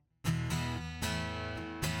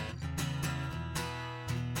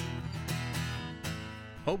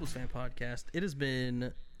Hopeless Fan Podcast. It has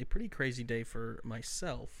been a pretty crazy day for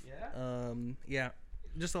myself. Yeah? Yeah.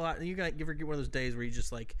 Just a lot. You ever get one of those days where you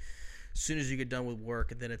just like, as soon as you get done with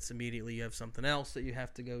work, and then it's immediately you have something else that you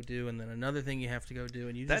have to go do, and then another thing you have to go do,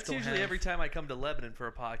 and you just don't usually have... every time I come to Lebanon for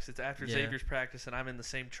a podcast. It's after Xavier's practice, and I'm in the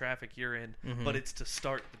same traffic you're in, but it's to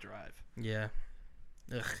start the drive. Yeah.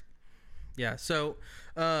 Ugh. Yeah. So,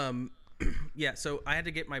 so I had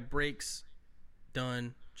to get my brakes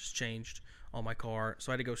done, just changed on my car.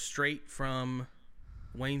 So I had to go straight from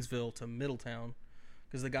Waynesville to Middletown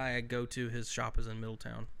because the guy I go to, his shop is in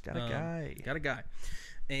Middletown. Got a guy.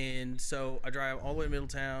 And so I drive all the way to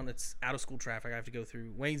Middletown. It's out of school traffic. I have to go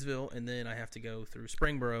through Waynesville, and then I have to go through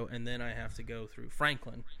Springboro, and then I have to go through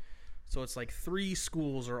Franklin. So it's like 3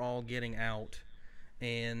 schools are all getting out.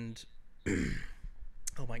 And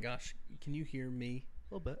oh my gosh, can you hear me?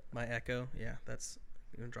 A little bit. My echo? Yeah, that's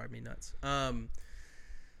going to drive me nuts.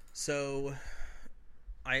 So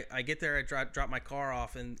I get there, I drop my car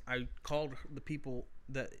off, and I called the people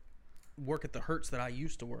that work at the Hertz that I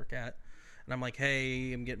used to work at. And I'm like,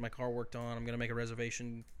 hey, I'm getting my car worked on. I'm going to make a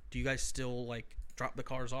reservation. Do you guys still, like, drop the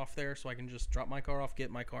cars off there so I can just drop my car off, get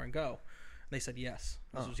my car, and go? And they said yes.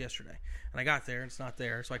 This was yesterday. And I got there, and it's not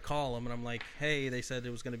there. So I call them, and I'm like, hey, they said it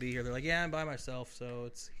was going to be here. They're like, yeah, I'm by myself, so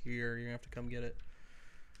it's here. You're going to have to come get it.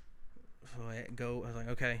 So I was like,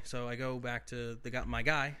 okay. So I go back to my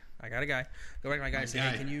guy. I got a guy. Go back to my guy and say,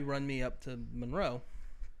 hey, can you run me up to Monroe?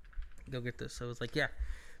 Go get this. So it's like, yeah.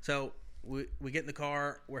 So we get in the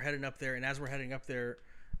car, we're heading up there, and as we're heading up there,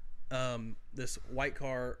 this white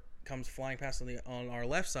car comes flying past on our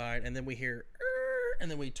left side, and then we hear,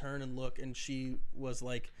 and then we turn and look, and she was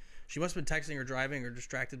like, she must have been texting or driving or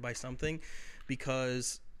distracted by something,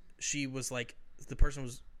 because she was like, the person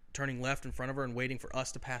was turning left in front of her and waiting for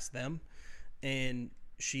us to pass them, and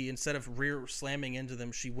she, instead of rear slamming into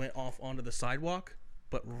them, she went off onto the sidewalk,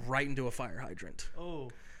 but right into a fire hydrant.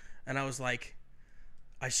 Oh. And I was like,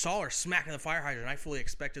 I saw her smacking the fire hydrant, and I fully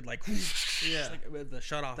expected, like, yeah, like the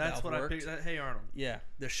shutoff valve That's what worked. I picked. Hey, Arnold. Yeah,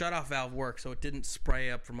 the shutoff valve worked, so it didn't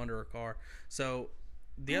spray up from under her car. So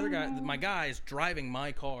the other guy, my guy, is driving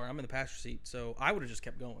my car. I'm in the passenger seat, so I would have just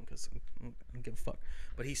kept going because I don't give a fuck.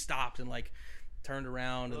 But he stopped and, like, turned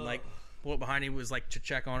around and, like, pulled behind him, was like to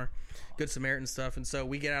check on her. Good Samaritan stuff. And so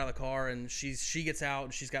we get out of the car, and she gets out,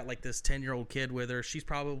 and she's got, like, this 10-year-old kid with her. She's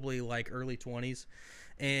probably, like, early 20s,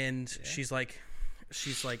 and she's like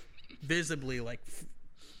visibly, like,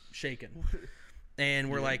 shaken. And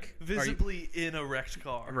we're like, visibly in a wrecked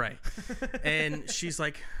car, right? And she's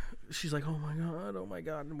like, oh my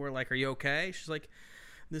god. And we're like, are you okay? She's like,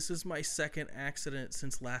 this is my second accident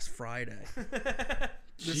since last Friday.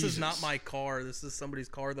 This is not my car. This is somebody's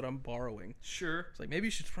car that I'm borrowing. Sure. It's like, maybe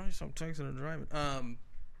you should probably stop texting and driving.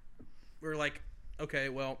 We're like, okay,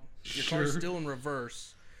 well, your car's still in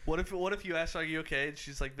reverse. What if you ask her, are you okay? And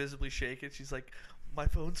she's like visibly shaken. She's like, my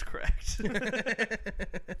phone's cracked.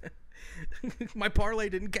 My parlay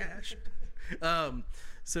didn't cash.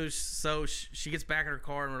 So she gets back in her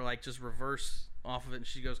car, and we're like, just reverse off of it, and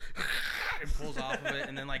she goes and pulls off of it,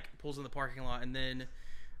 and then, like, pulls in the parking lot, and then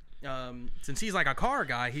since he's like a car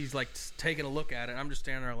guy, he's like taking a look at it. I'm just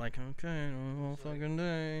standing there like, okay, all fucking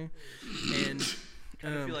day, and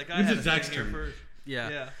I feel like I had to here first.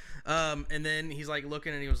 Yeah. And then he's like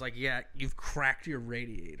looking, and he was like, yeah, you've cracked your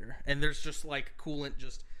radiator, and there's just like coolant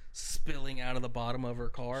just spilling out of the bottom of her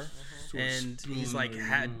car. And he's like,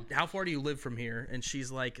 how far do you live from here? And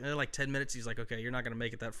she's like, 10 minutes. He's like, okay, you're not gonna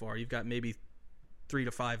make it that far. You've got maybe 3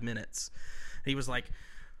 to 5 minutes. And he was like,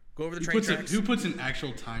 go over the train tracks. Who puts an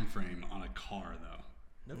actual time frame on a car,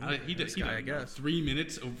 though? He doesn't, I guess. 3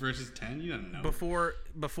 minutes versus 10? You don't know. Before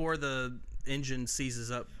the engine seizes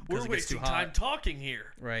up because we're it gets too wasting hot. time talking here.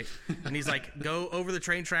 Right. And he's like, go over the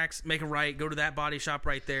train tracks, make a right, go to that body shop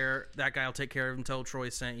right there. That guy will take care of him. Tell Troy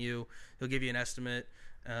sent you. He'll give you an estimate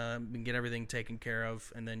and get everything taken care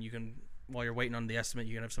of. And then you can, while you're waiting on the estimate,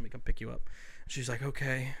 you can have somebody come pick you up. And she's like,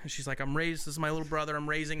 okay. And she's like, this is my little brother. I'm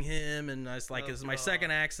raising him. And I was like, this is my second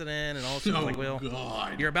accident. And all this stuff. Like, well,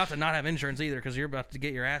 God. You're about to not have insurance either because you're about to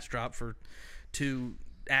get your ass dropped for 2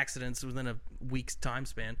 accidents within a week's time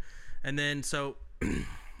span. And then so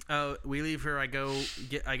we leave her. I go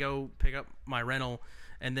pick up my rental,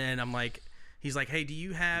 and then I'm like, he's like, hey, do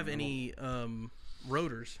you have any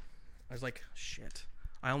rotors? I was like, shit,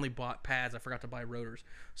 I only bought pads. I forgot to buy rotors,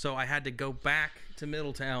 so I had to go back to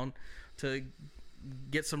Middletown to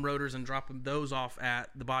get some rotors and drop those off at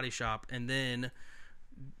the body shop, and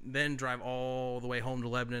then drive all the way home to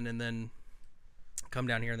Lebanon, and then come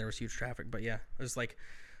down here. And there was huge traffic, but yeah, it was like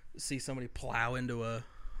see somebody plow into a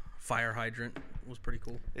fire hydrant was pretty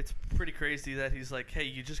cool. It's pretty crazy that he's like, hey,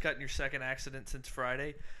 you just got in your second accident since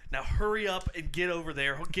Friday. Now hurry up and get over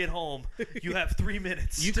there. Get home. You have 3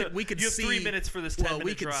 minutes. You have 3 minutes for this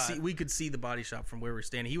 10-minute drive. We could see the body shop from where we're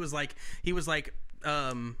standing. He was like,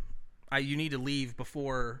 you need to leave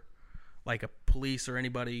before, like, a police or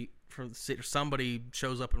anybody from the city or somebody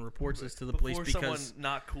shows up and reports this to the police because someone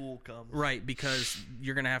not cool comes. Right, because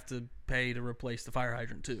you're gonna have to pay to replace the fire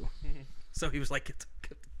hydrant too. So he was like,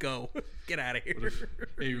 go, get out of here.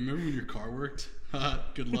 Hey, remember when your car worked?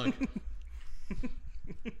 Good luck.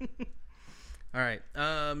 All right.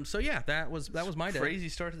 So yeah, that was my day. Crazy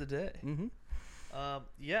start to the day.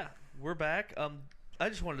 Yeah, we're back. I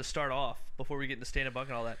just wanted to start off before we get into stand-up bunk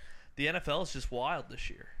and all that. The NFL is just wild this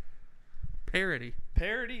year. Parody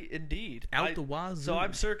indeed. Out the wazoo. So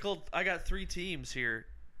I'm circled. I got 3 teams here: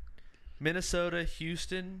 Minnesota,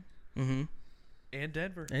 Houston, and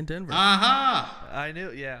Denver. Aha! I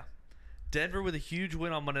knew. Yeah, Denver with a huge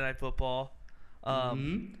win on Monday Night Football.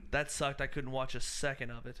 That sucked. I couldn't watch a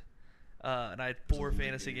second of it. And I had 4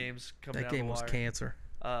 fantasy games coming down the wire. That game was cancer.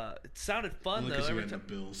 It sounded fun though.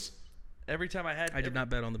 Every time I did not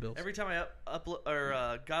bet on the Bills. Every time I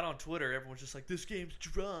got on Twitter, everyone's just like, "This game's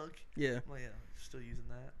drunk." Yeah. I'm like, yeah, still using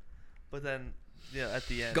that. But then, yeah, at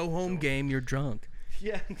the end, go home game. You're drunk.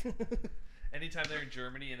 Yeah. Anytime they're in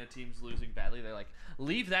Germany and a team's losing badly, they're like,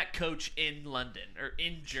 "Leave that coach in London or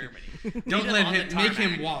in Germany. Don't let him make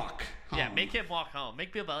him walk home. Yeah, make him walk home.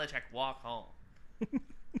 Make Bill Belichick walk home."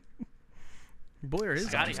 Boy, or his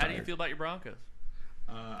Scotty, how do you feel about your Broncos?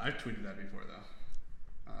 I've tweeted that before though.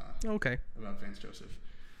 Okay. About Vance Joseph.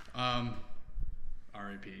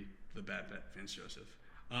 R.I.P. the bad Vance Joseph.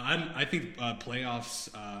 I think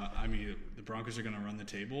playoffs. The Broncos are going to run the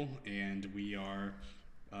table, and we are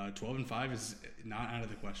 12-5 is not out of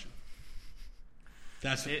the question.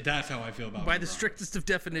 That's how I feel about. By the strictest of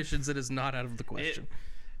definitions, it is not out of the question.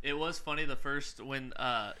 It was funny when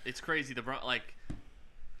it's crazy the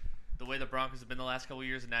way the Broncos have been the last couple of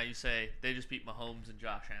years, and now you say they just beat Mahomes and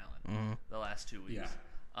Josh Allen the last 2 weeks.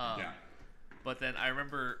 Yeah. But then I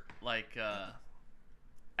remember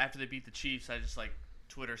after they beat the Chiefs, I just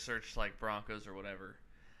Twitter searched Broncos or whatever,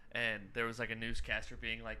 and there was a newscaster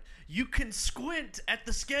being like, "You can squint at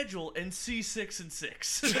the schedule and see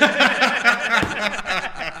 6-6." I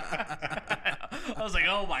was like,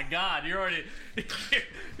 "Oh my God, you're already."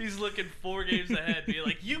 He's looking 4 games ahead, being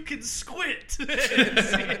like, "You can squint."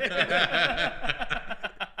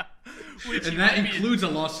 And that includes a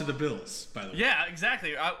loss to the Bills, by the way. Yeah,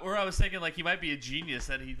 exactly. I was thinking he might be a genius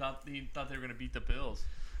that he thought they were going to beat the Bills.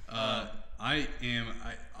 I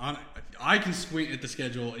can squint at the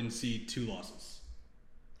schedule and see 2 losses.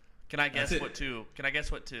 Can I guess what 2?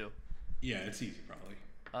 Yeah, it's easy probably.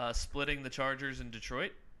 Splitting the Chargers in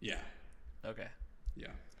Detroit? Yeah. Okay.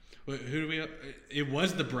 Yeah. Who do we? It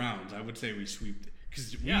was the Browns. I would say we sweep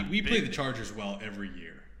because we play the Chargers well every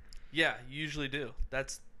year. Yeah, you usually do.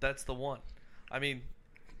 That's the one. I mean,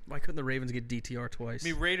 why couldn't the Ravens get DTR twice? I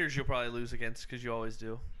mean, Raiders you'll probably lose against because you always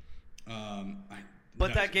do.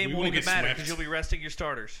 That game won't even matter because you'll be resting your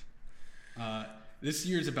starters. This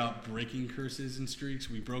year is about breaking curses and streaks.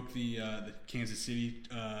 We broke the Kansas City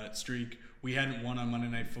streak. We hadn't won on Monday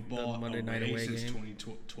Night Football since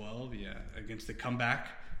 2012. Yeah, against the comeback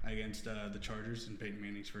against the Chargers in Peyton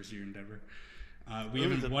Manning's first year in Denver. We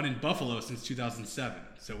haven't won in Buffalo since 2007.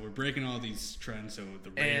 So we're breaking all these trends. So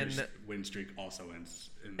the Raiders win streak also ends.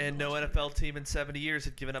 And no NFL team in 70 years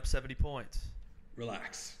had given up 70 points.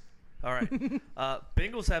 Relax. All right.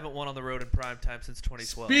 Bengals haven't won on the road in prime time since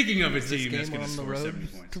 2012. Speaking of a team that's going to score 70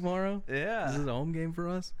 points tomorrow. Yeah. This is a home game for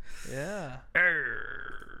us. Yeah.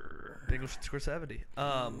 Bengals should score 70.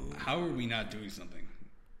 How are we not doing something?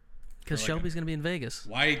 Because Shelby's going to be in Vegas.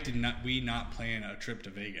 Why did we not plan a trip to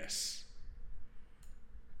Vegas?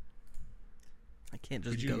 I can't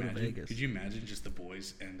just go to Vegas. Could you imagine just the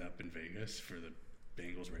boys end up in Vegas for the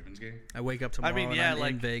Bengals-Ravens game? I wake up tomorrow and I'm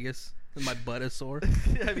in Vegas. And my butt is sore.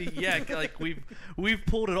 I mean, yeah, we've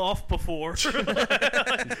pulled it off before.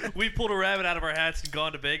 We've pulled a rabbit out of our hats and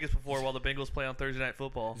gone to Vegas before while the Bengals play on Thursday Night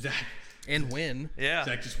Football. Zach, and win. Yeah.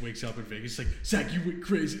 Zach just wakes up in Vegas like, Zach, you went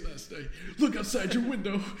crazy last night. Look outside your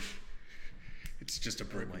window. It's just a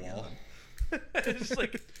brick wall. It's just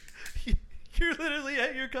like, you're literally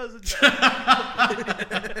at your cousin's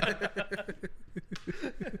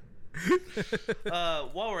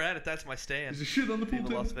while we're at it, that's my stand. There's a shit on the pool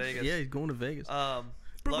table. Las Vegas. Yeah, he's going to Vegas.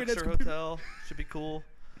 Luxor Hotel should be cool.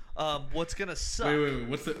 What's gonna suck?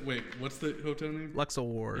 Wait. What's the hotel name?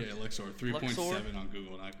 Luxor. Yeah, Luxor. 3.7 on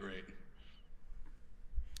Google. Not great.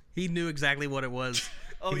 He knew exactly what it was.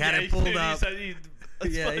 Oh, he had it pulled up.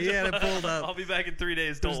 Yeah, he had it pulled up. I'll be back in 3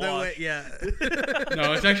 days. Don't There's no watch. way, yeah.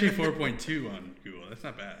 No, it's actually 4.2 on Google. That's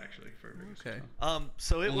not bad actually for a Vegas. Okay.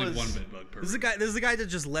 So it Only was one bed bug per. This is the guy that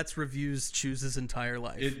just lets reviews choose his entire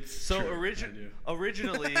life. It's so true,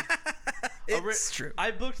 originally. It's true.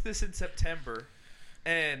 I booked this in September,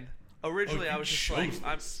 and originally I was just like,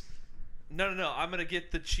 No. I'm gonna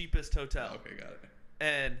get the cheapest hotel. Okay, got it.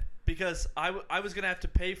 And because I was gonna have to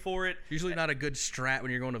pay for it. Usually not a good strat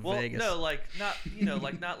when you're going to Vegas. No, like not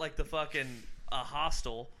not like the fucking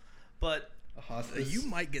hostel, but A hospice. You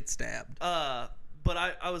might get stabbed. But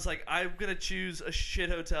I was like, I'm gonna choose a shit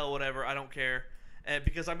hotel, whatever. I don't care, and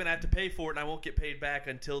because I'm gonna have to pay for it, and I won't get paid back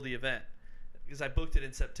until the event, because I booked it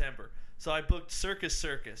in September. So I booked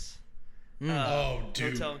Circus. Oh,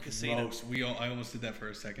 dude, hotel and casino. I almost did that for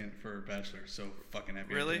a second for Bachelor. So fucking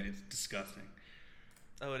epic. Really? It's disgusting.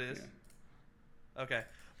 Oh, it is? Yeah. Okay.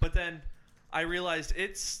 But then I realized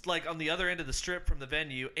it's like on the other end of the strip from the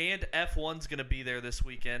venue, and F1's going to be there this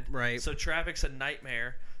weekend. Right. So traffic's a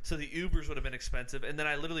nightmare. So the Ubers would have been expensive. And then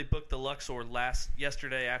I literally booked the Luxor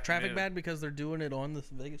yesterday afternoon. Traffic bad because they're doing it on the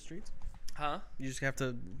Vegas streets? Huh? You just have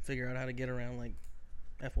to figure out how to get around like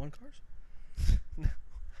F1 cars?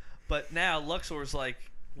 But now Luxor's like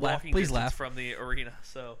walking distance from the arena.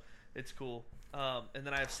 So it's cool. And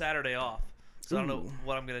then I have Saturday off. So I don't know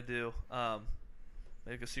what I'm going to do.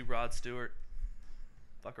 Maybe go see Rod Stewart.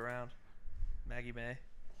 Fuck around. Maggie May.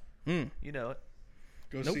 You know it.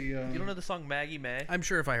 Go see. You don't know the song Maggie May? I'm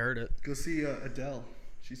sure if I heard it. Go see Adele.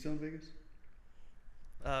 She's still in Vegas?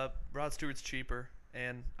 Rod Stewart's cheaper,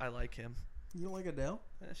 and I like him. You don't like Adele?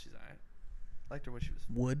 She's alright. Liked her when she was...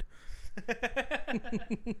 Wood.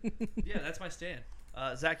 Yeah, that's my stand.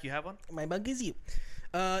 Zach, you have one? My bug is you.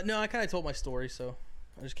 No, I kind of told my story, so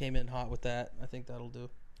I just came in hot with that. I think that'll do.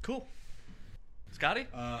 Cool. Scotty?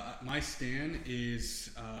 My stand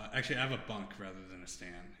is actually I have a bunk rather than a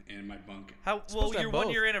stand, and my bunk. Your 1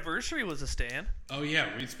 year anniversary was a stand. Oh yeah,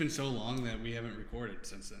 it's been so long that we haven't recorded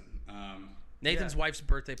since then. Nathan's wife's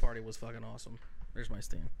birthday party was fucking awesome. There's my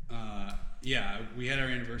stand. Yeah, we had our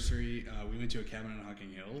anniversary. We went to a cabin in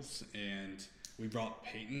Hocking Hills, and we brought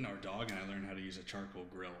Peyton, our dog, and I learned how to use a charcoal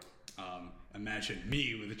grill. Imagine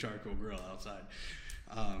me with a charcoal grill outside.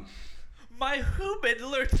 My human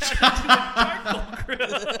learned how to do a charcoal grill.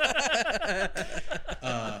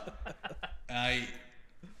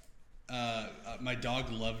 My dog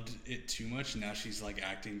loved it too much. Now she's like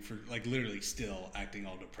literally still acting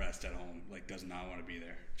all depressed at home. Like does not want to be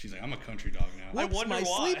there. She's like, I'm a country dog now. I wonder my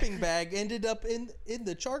why. sleeping bag ended up in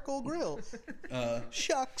the charcoal grill.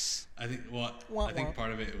 Shucks. I think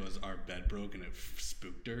part of it was our bed broke and it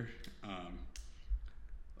spooked her.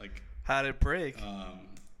 How'd it break?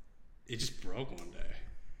 It just broke one day.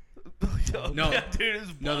 No, dude, it was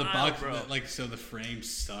no, the box, bro. so the frame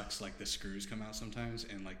sucks. Like the screws come out sometimes,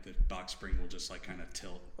 and like the box spring will just like kind of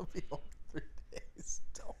tilt. I'll be home 3 days.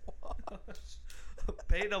 Don't wash.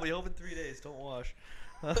 Peyton, I'll be home in 3 days. Don't wash.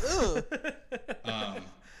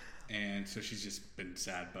 And so she's just been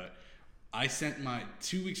sad. But I sent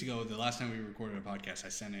 2 weeks ago, the last time we recorded a podcast, I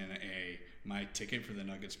sent in my ticket for the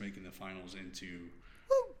Nuggets making the finals into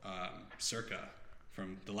Circa.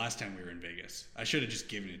 From the last time we were in Vegas. I should have just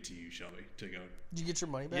given it to you, Shelby, to go. Did you get your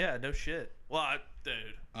money back? Yeah, no shit. Well, dude.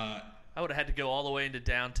 I would have had to go all the way into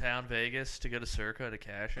downtown Vegas to go to Circa to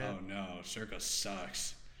cash in. Oh, no. Circa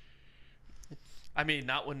sucks. I mean,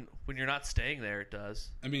 not when you're not staying there, it does.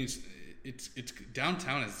 I mean, it's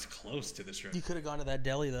downtown is close to the strip. You could have gone to that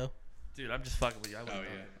deli, though. Dude, I'm just fucking with you.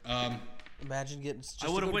 Imagine getting just I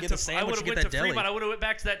would have went to Fremont. I would have went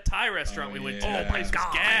back to that Thai restaurant we went to. Yeah. That place was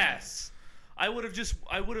gas. I would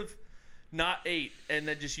have not ate and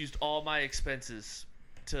then just used all my expenses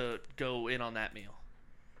to go in on that meal.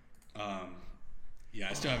 Yeah,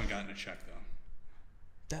 I still haven't gotten a check though.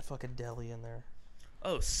 That fucking deli in there.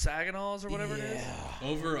 Oh, Saginaws or whatever it is.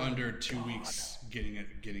 Over under 2 weeks getting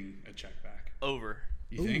a check back. Over.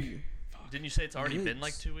 You think? Fuck. Didn't you say it's already been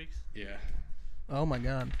like 2 weeks? Yeah. Oh my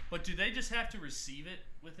god. But do they just have to receive it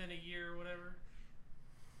within a year or whatever?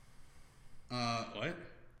 What? I don't know.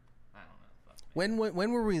 When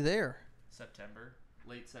were we there? September,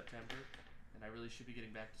 late September, and I really should be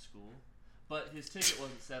getting back to school. But his ticket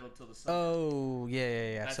wasn't settled till the summer. Oh,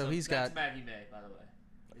 yeah. So he's got... That's Maggie May, by the way.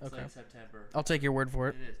 It's late September. I'll take your word for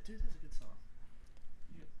it. It is. Dude, that's a good song.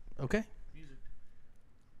 Okay.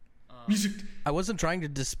 Music. I wasn't trying to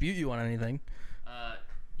dispute you on anything.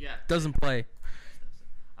 Yeah. Doesn't play.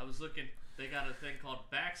 I was looking. They got a thing called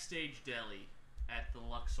Backstage Deli at the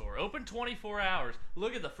Luxor. Open 24 hours.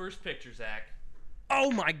 Look at the first picture, Zach. Oh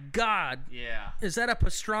my god. Yeah. Is that a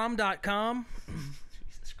pastrom.com?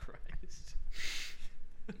 Jesus Christ.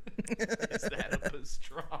 Is that a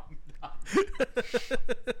pastrami?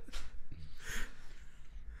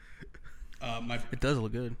 It does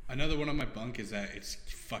look good. Another one on my bunk is that it's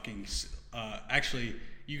fucking. Actually,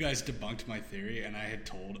 you guys debunked my theory, and I had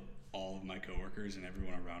told all of my coworkers and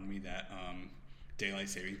everyone around me that daylight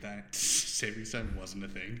savings time wasn't a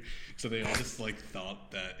thing. So they all just like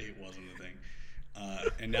thought that it wasn't a thing.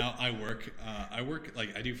 And now I work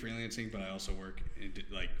like I do freelancing, but I also work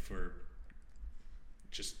for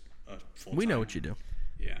just a full time. We know what you do.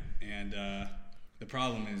 Yeah, and the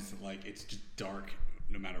problem is like it's just dark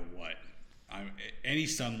no matter what. Any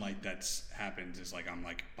sunlight that's happens is like I'm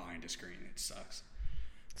like behind a screen. It sucks.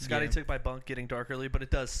 Scotty took my bunk getting dark early, but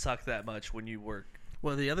it does suck that much when you work.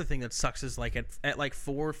 Well, the other thing that sucks is like at like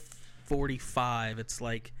 4:45, it's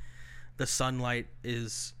like the sunlight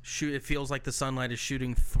is it feels like the sunlight is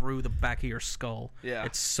shooting through the back of your skull. Yeah,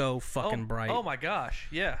 it's so fucking bright. Oh my gosh,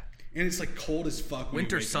 yeah. And it's like cold as fuck.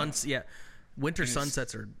 Winter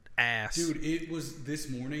sunsets are ass. Dude, it was this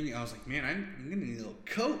morning. I was like, man, I'm gonna need a little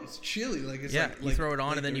coat. It's chilly. Like it's you throw it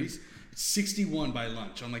on and then it's 61 by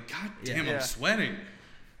lunch. I'm like, god damn, yeah. I'm sweating.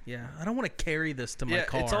 Yeah, I don't want to carry this to my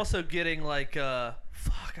car. It's also getting like,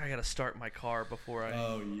 fuck, I gotta start my car before I.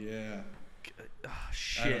 Oh yeah. Oh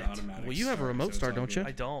shit. Well, you have a remote start, don't you?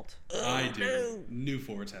 I don't. I do. New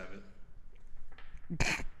Fords have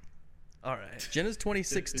it. All right. Jenna's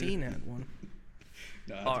 2016 had one.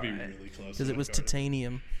 No, I have to be really close. Because it was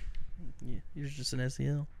titanium. Yeah, you're just an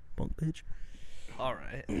SEL, punk bitch. All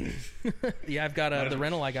right. Yeah, I've got the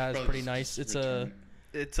rental I got is pretty nice.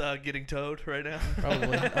 It's getting towed right now.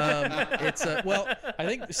 Probably. Well, I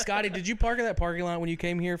think Scotty, did you park at that parking lot when you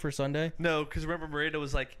came here for Sunday? No, because remember Miranda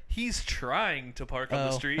was like, he's trying to park on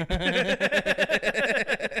the street.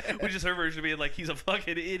 We just heard her being like, he's a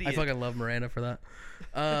fucking idiot. I fucking love Miranda for that.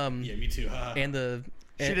 Yeah, me too.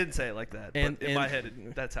 She didn't say it like that, but in my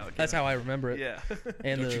head, that's how it came That's how I remember it. Yeah.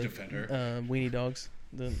 And Don't you defend her. Weenie dogs,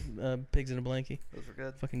 the pigs in a blankie. Those were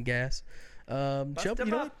good. Fucking gas. Shelby,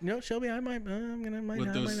 you know, Shelby, I might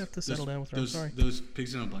have to settle down with her. I'm sorry. Those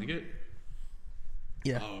pigs in a blanket?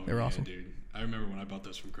 Yeah, they're awesome. Dude. I remember when I bought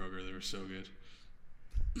those from Kroger. They were so good.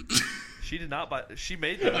 She did not buy. She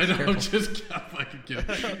made them. I know. I'm just fucking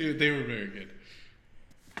kidding. Dude, they were very good.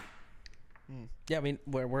 Yeah, I mean,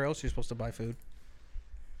 where else are you supposed to buy food?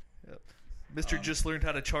 Yep. Mr. just learned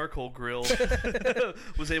how to charcoal grill.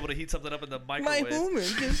 Was able to heat something up in the microwave. My woman.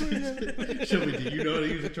 Shelby, do you know how to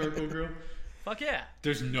use a charcoal grill? Fuck yeah.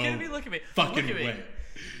 There's no look at me. fucking look at way. Me.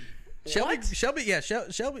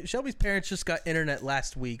 Shelby's parents just got internet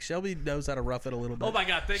last week. Shelby knows how to rough it a little bit. Oh my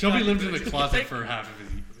god. Shelby lived in the closet for half of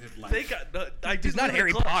his life. He's not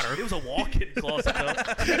Harry Potter. It was a walk-in closet though.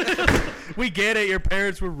 We get it. Your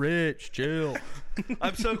parents were rich. Chill.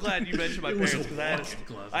 I'm so glad you mentioned my parents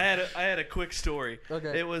because I had a quick story.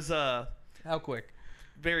 Okay. It was how quick?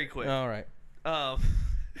 Very quick. All right.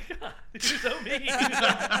 God, you're so mean.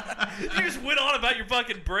 You just went on about your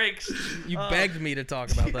fucking breaks. You begged me to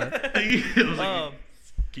talk about that.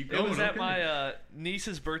 Keep going. It was at my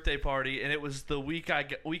niece's birthday party, and it was the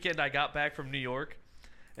weekend I got back from New York.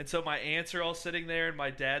 And so my aunts are all sitting there, and my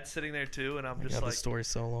dad's sitting there too, and I'm just like, the story's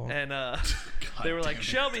so long. And they were like,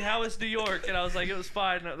 "Shelby, how was New York?" And I was like, "It was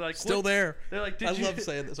fine." And I'm like, still there. They're like, I love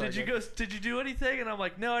saying this. Did you do anything? And I'm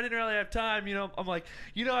like, "No, I didn't really have time." You know, I'm like,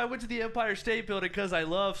 I went to the Empire State Building because I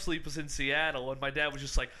love Sleepless in Seattle, and my dad was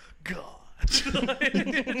just like, "God." Just like,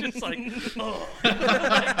 oh, like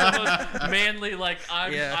the most manly, like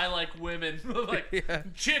I like women, like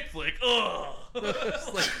chick flick. Oh,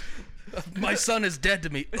 my son is dead to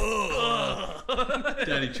me. Ugh.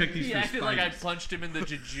 Daddy, check these. He acted like I punched him in the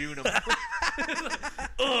jejunum.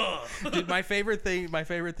 Dude, my favorite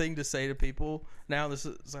thing to say to people now. This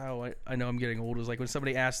is how I know I'm getting old. Is like when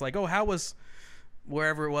somebody asks, like, "Oh, how was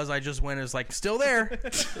wherever it was I just went?" Is like still there,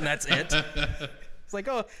 and that's it. It's like,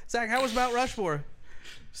 "Oh, Zach, how was Mount Rushmore?"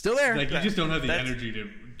 Still there. Like you just don't have the energy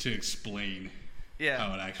to explain. Yeah,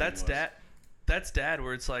 how it actually was. That's dad.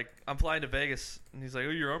 Where it's like I'm flying to Vegas, and he's like,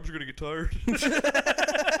 "Oh, your arms are gonna get tired."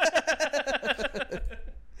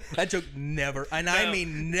 That joke never, and no. I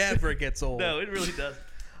mean never gets old. No, it really does.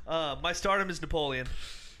 My stardom is Napoleon.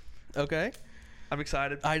 Okay, I'm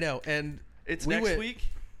excited. I know, and it's next week.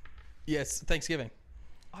 Yes, Thanksgiving.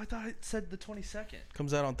 Oh, I thought it said the 22nd.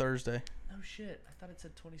 Comes out on Thursday. No shit, I thought it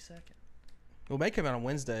said 22nd. Well, it may come out on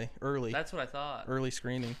Wednesday, early. That's what I thought. Early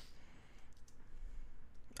screening.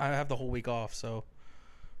 I have the whole week off, so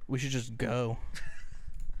we should just go.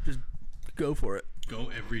 Just go for it. Go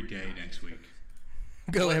every day next week.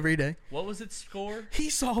 Go every day. What was its score? He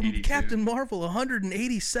saw 82. Captain Marvel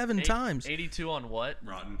 187 times. 82 on what?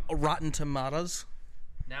 Rotten. Rotten Tomatoes.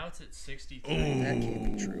 Now it's at 63. That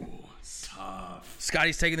can't be true. Tough.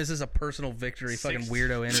 Scotty's taking this as a personal victory. Fucking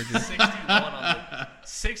weirdo energy.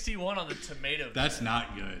 61 on the tomato. That's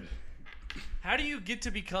not good. How do you get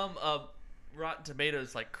to become a Rotten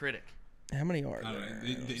Tomatoes like critic? How many are there?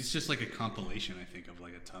 It's just like a compilation, I think, of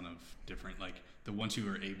like a ton of different, like the ones who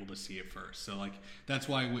were able to see it first. So like that's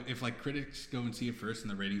why if like critics go and see it first and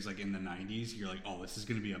the ratings like in the 90s, you're like, oh, this is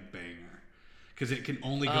gonna be a banger, because it can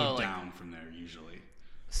only go down from there usually.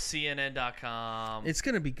 CNN.com. It's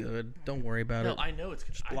gonna be good. Don't worry about it. No, I know it's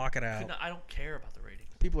gonna. Just block it out. I don't care about the ratings.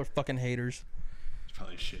 People are fucking haters. It's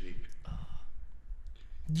probably shitty.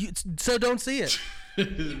 So don't see it.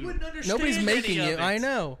 You wouldn't understand. Nobody's making any you. of it. I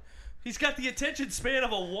know. He's got the attention span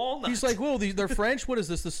of a walnut. He's like, whoa, they're French? What is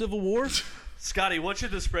this, the Civil War? Scotty, what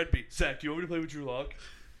should the spread be? Zach, do you want me to play with Drew Lock?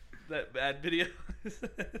 That bad video?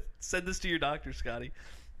 Send this to your doctor, Scotty.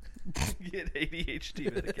 Get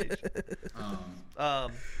ADHD medication.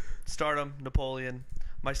 Stardom, Napoleon.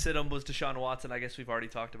 My sit-em was Deshaun Watson. I guess we've already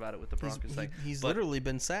talked about it with the Broncos thing. He's literally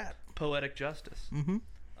been sat. Poetic justice. Mm-hmm.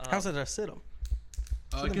 How's that a sit-em?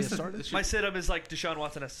 I guess my sit-em is like Deshaun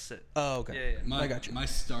Watson has to sit. Oh, okay. Yeah. I got you. My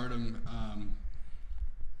stardom,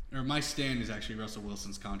 or my stand is actually Russell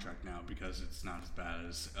Wilson's contract now, because it's not as bad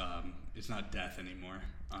as, it's not death anymore,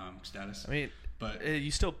 status. I mean, but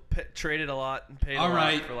you still traded a lot and paid a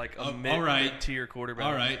lot for like a mid-tier quarterback.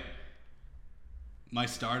 All right. My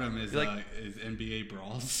stardom is NBA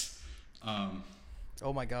Brawls.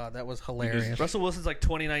 Oh my God, that was hilarious. Russell Wilson's like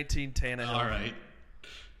 2019 Tannehill. All right.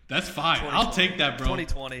 That's fine. I'll take that, bro.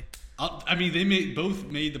 2020. I mean, they both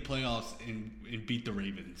made the playoffs and beat the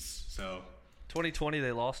Ravens. So 2020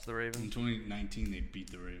 they lost to the Ravens. In 2019 they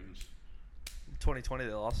beat the Ravens. 2020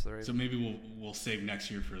 they lost to the Ravens. So maybe we'll save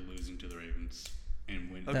next year for losing to the Ravens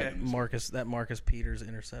and win. Okay. That Marcus Peters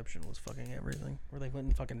interception was fucking everything. Where they went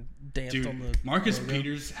and fucking danced on the Marcus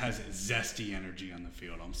Peters has zesty energy on the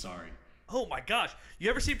field. I'm sorry. Oh my gosh! You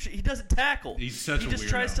ever see him? He doesn't tackle. He's such a weirdo. He just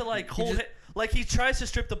tries to like hold it. Like he tries to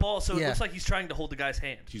strip the ball, so it looks like he's trying to hold the guy's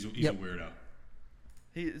hand. He's a weirdo.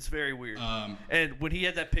 It's very weird. And when he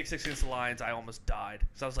had that pick six against the Lions, I almost died.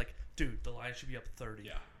 So I was like, dude, the Lions should be up 30.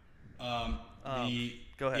 Yeah.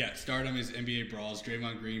 Go ahead. Yeah, stardom is NBA Brawls.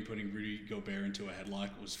 Draymond Green putting Rudy Gobert into a headlock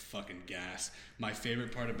was fucking gas. My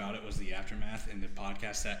favorite part about it was the aftermath and the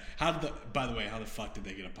podcast. By the way, how the fuck did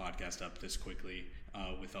they get a podcast up this quickly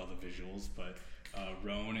with all the visuals? But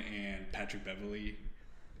Roan and Patrick Beverly,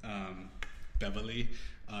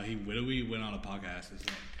 he literally went on a podcast as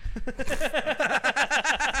well.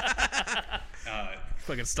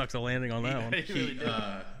 Fucking stuck the landing on that one.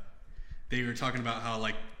 They were talking about how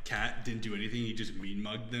like Cat didn't do anything. He just mean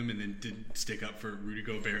mugged them and then didn't stick up for Rudy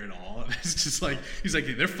Gobert at all. It's just like he's like,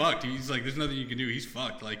 they're fucked. He's like, there's nothing you can do. He's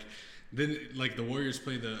fucked. Like then like the Warriors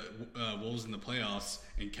play the Wolves in the playoffs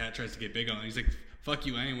and Cat tries to get big on him. He's like, fuck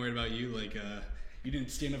you. I ain't worried about you. Like you didn't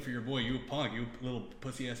stand up for your boy. You a punk. You a little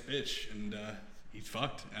pussy ass bitch. And he's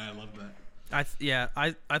fucked. And I love that.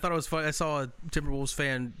 I thought it was fun. I saw a Timberwolves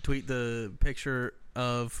fan tweet the picture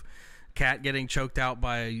of Cat getting choked out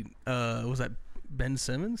by was that Ben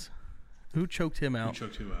Simmons? Who choked him out? Who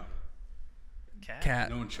choked who out? Cat.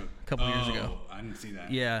 No one choked. A couple years ago. I didn't see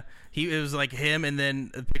that. Yeah, it was like him, and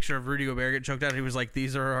then a picture of Rudy Gobert get choked out. He was like,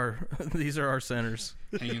 "These are our centers."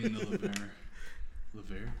 Hanging in the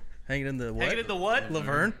Luhvere. Hanging in the what? Hanging in the what?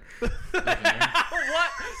 Laverne.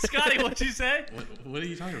 What? Scotty, what'd you say? What are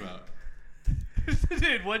you talking about?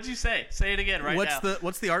 Dude, what'd you say? Say it again now.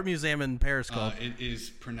 What's the art museum in Paris called? It is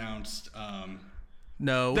pronounced.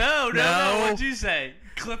 No. What'd you say?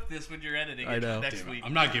 Clip this when you're editing it next week.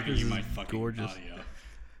 I'm not giving you my fucking gorgeous audio.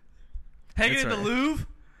 Hanging in the Louvre?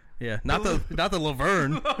 Yeah, not the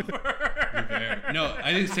Laverne. Luhvere. No,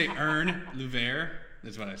 I didn't say Luhvere.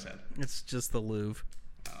 That's what I said. It's just the Louvre.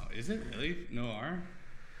 Oh, is it really? No R?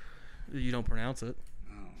 You don't pronounce it.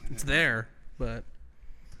 Oh, it's there, but...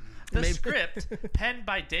 The script, penned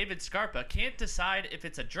by David Scarpa, can't decide if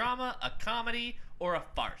it's a drama, a comedy, or a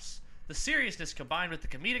farce. The seriousness combined with the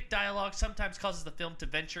comedic dialogue sometimes causes the film to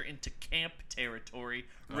venture into camp territory,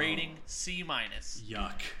 rating C-.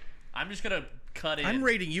 Yuck. I'm just going to cut in. I'm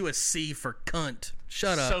rating you a C for cunt.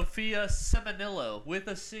 Shut up. Sophia Seminillo with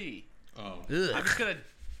a C. Oh. Ugh. I'm just going to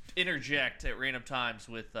interject at random times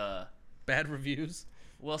with... bad reviews?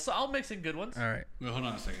 Well, so I'll mix in good ones. All right. Wait, hold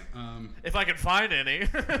on a second. If I can find any. No,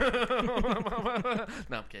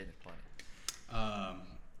 I'm kidding. Plenty.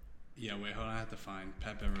 Yeah, wait, hold on. I have to find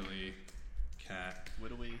Pat Beverly, Cat.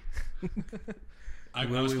 Whittlewy. I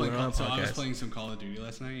was playing some Call of Duty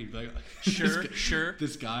last night. You'd be like, sure.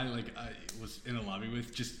 This guy, like, I was in a lobby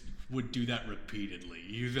with, just would do that repeatedly.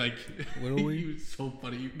 He's like, Widowy? he was so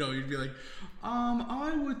funny. No, he'd be like,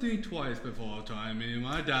 I would think twice before timing.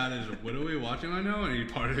 My dad is a widowy watching right now, and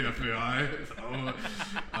he's part of the FBI. So,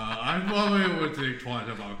 I probably would think twice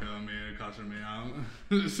about killing me and cussing me out.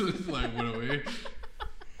 So it's like widowy.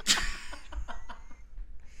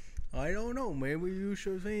 I don't know. Maybe you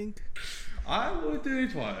should think. I would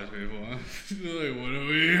think twice before. Like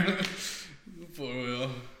widowy. For real.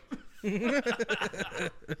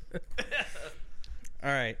 All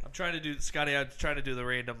right. I'm trying to do Scotty. I'm trying to do the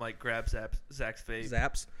random like grab Zach's face.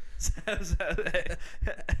 Zaps.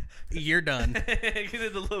 You're done. Get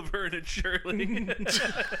into Luhvere and Shirley.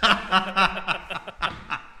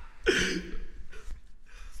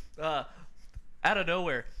 Out of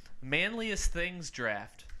nowhere, manliest things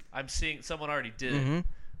draft. I'm seeing someone already did it.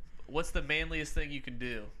 What's the manliest thing you can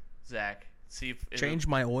do, Zach? See if change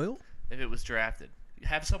my oil. If it was drafted.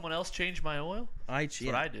 Have someone else change my oil? That's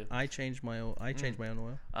what I do. I change my oil. I change my own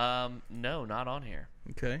oil. No, not on here.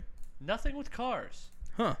 Okay. Nothing with cars.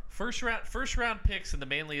 Huh. First round picks in the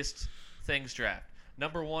manliest things draft.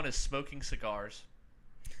 Number 1 is smoking cigars.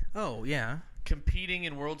 Oh yeah. Competing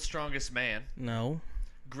in World's Strongest Man. No.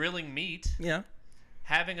 Grilling meat. Yeah.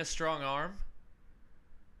 Having a strong arm.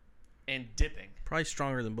 And dipping. Probably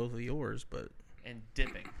stronger than both of yours, but. And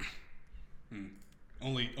dipping.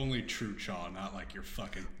 Only true chaw, not like your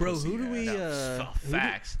fucking bro. Pussy Who do we?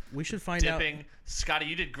 Facts. We should find dipping. out. Scotty,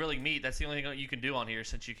 you did grilling meat. That's the only thing you can do on here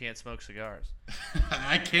since you can't smoke cigars.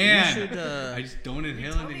 I can. Should, I just don't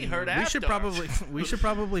inhale it. We should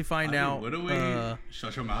probably find out. What do we?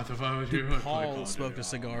 Shut your mouth if I was you. Paul smoked a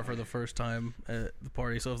cigar for the first time at the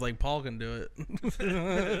party, so it's like Paul can do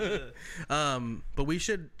it. But we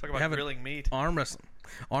should talk about have grilling meat. Arm wrestling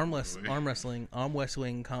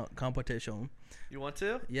competition. You want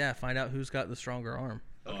to? Yeah, find out who's got the stronger arm.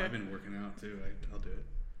 Oh, okay. I've been working out too. I'll do it.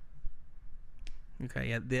 Okay,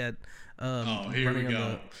 yeah, that. Here running we go.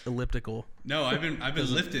 On the elliptical. No, I've been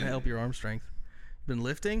lifting. Help your arm strength. You've been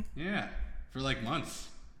lifting? Yeah, for like months.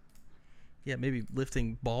 Yeah, maybe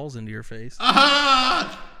lifting balls into your face.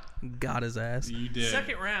 Ah! Got his ass. You did.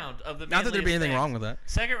 Second round of the. Not that there'd be anything wrong with that.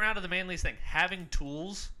 Second round of the manliest thing: having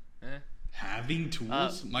tools. Having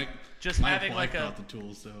tools? My having wife like got the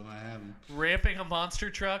tools, so I have them. Ramping a monster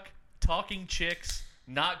truck, talking chicks,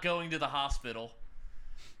 not going to the hospital,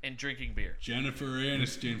 and drinking beer. Jennifer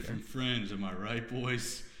Aniston from Friends, am I right,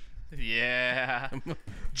 boys? Yeah.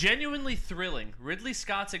 Genuinely thrilling. Ridley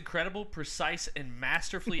Scott's incredible, precise, and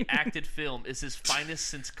masterfully acted film is his finest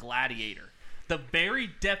since Gladiator. The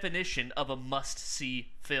very definition of a must-see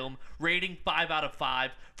film. Rating 5 out of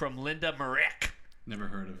 5 from Linda Marek. Never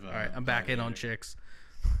heard of. All right, I'm back in on chicks.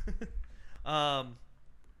 All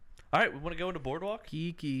right, we want to go into Boardwalk?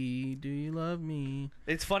 Kiki, do you love me?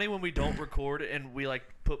 It's funny when we don't record and we like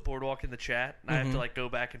put Boardwalk in the chat and I have to like go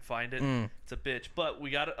back and find it. It's a bitch. But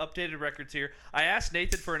we got updated records here. I asked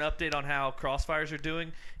Nathan for an update on how Crossfires are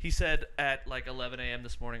doing. He said at like 11 a.m.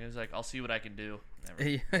 this morning, he was like, I'll see what I can do.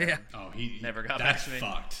 Yeah. Oh, he never got back to me.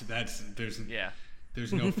 That's fucked.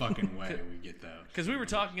 There's no fucking way we get that. Because we were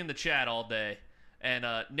talking in the chat all day. And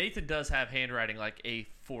Nathan does have handwriting like a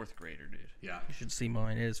 4th grader, dude. Yeah. You should see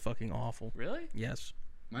mine. It is fucking awful. Really? Yes.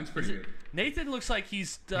 Mine's pretty good. Nathan looks like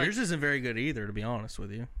he's... Yours isn't very good either, to be honest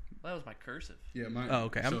with you. That was my cursive. Yeah, mine. Oh,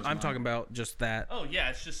 okay. I'm talking about just that. Oh,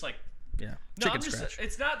 yeah. It's just like... Yeah. No,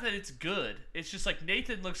 it's not that it's good. It's just like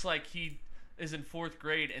Nathan looks like he is in 4th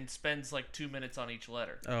grade and spends like 2 minutes on each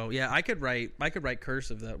letter. Oh yeah, I could write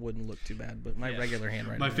cursive. That wouldn't look too bad, but my regular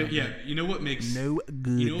handwriting. You know what makes no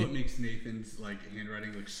good. You know what makes Nathan's like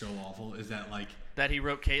handwriting look so awful is that like that he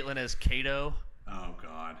wrote Caitlin as Kato. Oh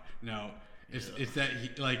God, no! It's that he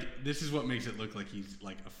like this is what makes it look like he's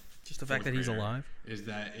like just the fact that he's alive is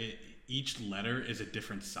that each letter is a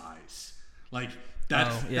different size. Like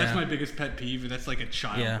that's my biggest pet peeve. That's like a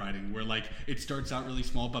child writing where like it starts out really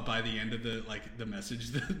small, but by the end of the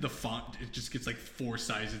message, the font it just gets like 4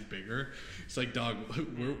 sizes bigger. It's like, dog,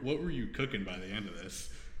 what were you cooking by the end of this?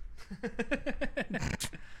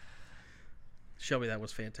 Shelby, that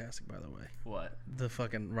was fantastic, by the way. What? The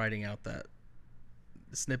fucking writing out that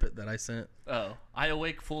snippet that I sent. Oh, I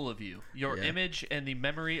awake full of you. Your image and the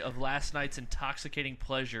memory of last night's intoxicating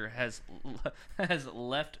pleasure has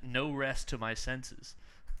left no rest to my senses.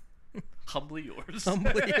 Humbly yours.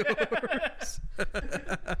 Humbly yours.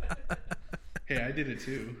 Hey, I did it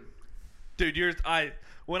too. Dude,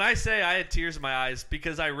 when I say I had tears in my eyes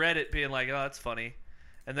because I read it being like, oh, that's funny.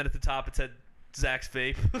 And then at the top it said Zach's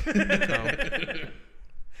vape.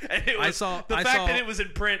 And the fact that it was in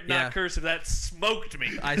print, not cursive, that smoked me.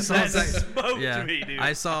 Smoked me, dude.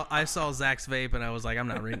 I saw Zach's vape, and I was like, I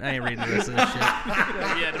ain't reading the rest of this shit.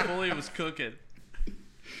 Yeah, Napoleon was cooking.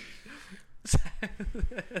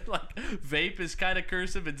 Like, vape is kind of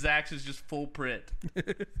cursive, and Zach's is just full print.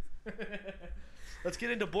 Let's get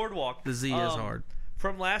into Boardwalk. The Z is hard.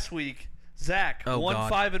 From last week, Zach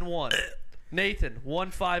 1-5-1. Nathan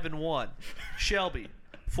 1-5-1. Shelby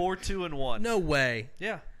 4-2-1. No way.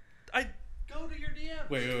 Yeah, I go to your DM.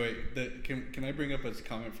 Wait. Can I bring up a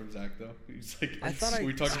comment from Zach though? He's like,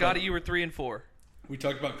 Scotty, you were 3-4. We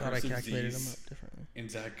talked about cursive I calculated Z's, them up differently.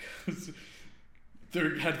 and Zach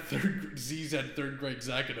Z's had third grade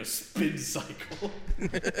Zach in a spin cycle.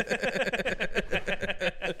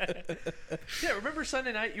 Yeah, remember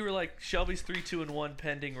Sunday night you were like Shelby's 3-2-1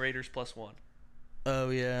 pending Raiders +1. Oh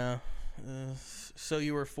yeah. So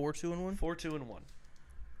you were 4-2-1? 4-2-1.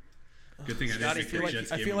 Good thing I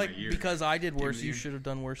feel like because I did worse, you should have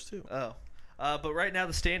done worse too. Oh, but right now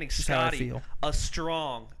the standings: Scotty, a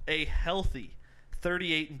strong, a healthy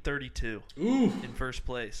 38-32 in first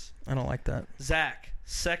place. I don't like that. Zach,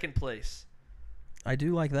 second place. I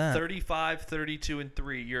do like that.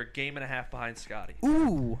 35-32-3. You're a game and a half behind Scotty.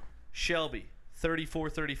 Ooh. Shelby,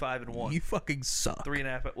 34-35-1. You fucking suck.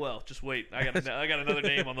 3.5. Well, just wait. I got another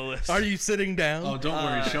name on the list. Are you sitting down? Oh, don't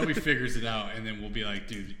worry. Shelby figures it out, and then we'll be like,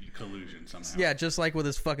 dude, collusion somehow. Yeah, just like with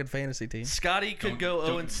his fucking fantasy team. Scotty could go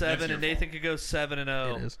 0-7, and Nathan could go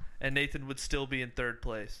 7-0. It is. And Nathan would still be in third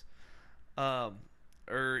place. He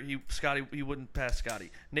wouldn't pass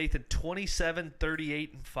Scotty. Nathan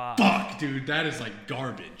 27-38-5. Fuck, dude, that is like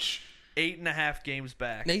garbage. 8.5 games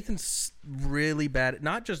back. Nathan's really bad,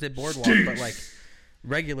 not just at Boardwalk, but like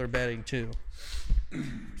regular betting too.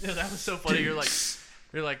 Yeah, that was so funny. You're like,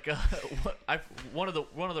 one of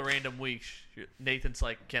the random weeks, Nathan's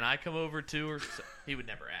like, "Can I come over too?" Or he would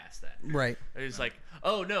never ask that. Right. He was like,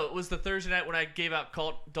 "Oh no, it was the Thursday night when I gave out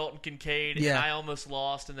Dalton Kincaid, and I almost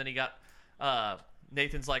lost, and then he got."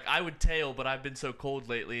 Nathan's like, I would tail, but I've been so cold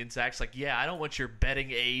lately. And Zach's like, yeah, I don't want your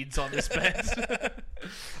betting aids on this bet.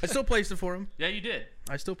 I still placed it for him. Yeah, you did.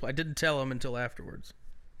 I didn't tell him until afterwards.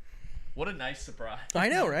 What a nice surprise. I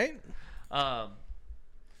know, right?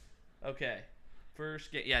 Okay.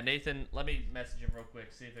 First game. Yeah, Nathan, let me message him real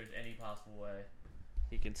quick, see if there's any possible way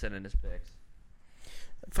he can send in his picks.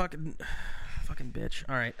 Fucking bitch.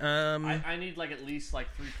 All right. I need like at least like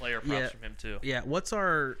 3 player props from him too. Yeah. What's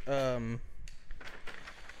our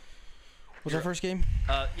What's our first game?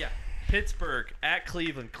 Yeah. Pittsburgh at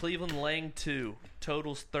Cleveland. Cleveland laying 2.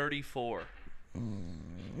 Totals 34.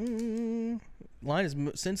 Line has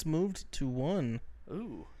since moved to 1.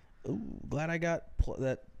 Ooh. Glad I got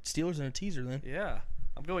that Steelers in a teaser then. Yeah.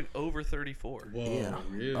 I'm going over 34. Whoa, yeah.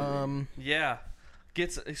 Really? Yeah.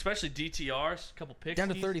 Gets especially DTRs, a couple picks. Down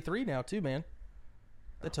to 33 now too, man.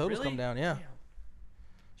 The totals come down, yeah.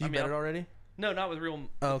 Did you bet it already? No, not with real.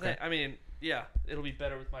 Oh, okay. I mean, yeah, it'll be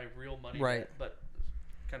better with my real money. Right. But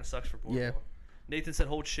kind of sucks for Boardwalk. Yeah. Nathan said,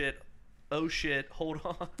 "Hold shit." Oh shit. Hold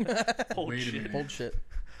on. Wait a minute. Hold shit.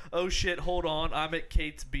 Oh shit. Hold on. I'm at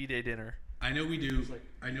Kate's B-Day dinner. I know we do.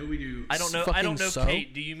 I know we do. I don't know.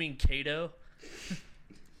 Kate. Do you mean Cato?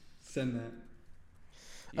 Send that.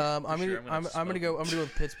 I'm gonna go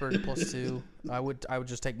with Pittsburgh +2. I would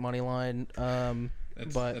just take money line.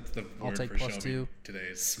 That's the word I'll take for +2. Today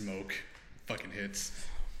is smoke. Fucking hits.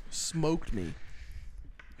 Smoked me.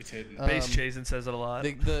 It's hitting. Base Chasen says it a lot.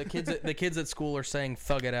 The kids at school are saying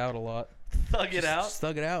 "thug it out" a lot. Thug it out. Just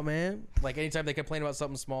thug it out, man. Like anytime they complain about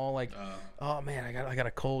something small, like, oh man, I got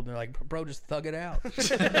a cold, and they're like, bro, just thug it out.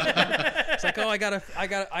 It's like, oh, I got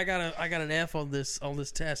an F on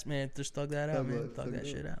this test, man. Just thug that out, man. Thug that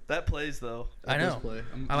shit out. That plays though. I know.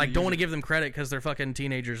 I don't want to give them credit because they're fucking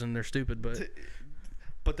teenagers and they're stupid,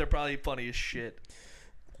 but they're probably funny as shit.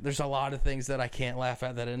 There's a lot of things that I can't laugh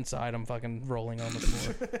at that inside I'm fucking rolling on the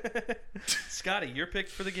floor. Scotty, your pick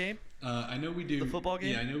for the game? I know we do the football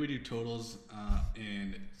game. Yeah, I know we do totals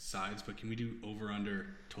and sides, but can we do over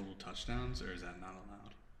under total touchdowns, or is that not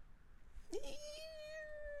allowed?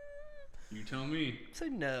 You tell me. Say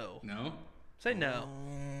no. No. Say no.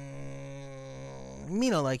 Me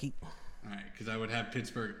not like it. All right, because I would have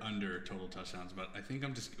Pittsburgh under total touchdowns, but I think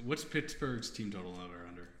I'm just. What's Pittsburgh's team total over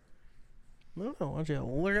under? I don't know. Why don't you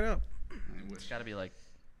look it up? It's got to be like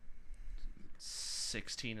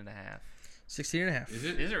 16.5. 16.5. Is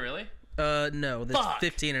it? Is it really? No. That's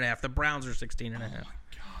 15.5. The Browns are 16.5. Oh my god,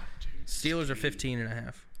 dude. Steelers are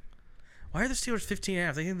 15.5. Why are the Steelers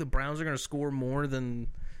 15.5? They think the Browns are going to score more than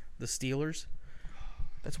the Steelers?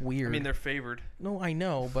 That's weird. I mean, they're favored. No, I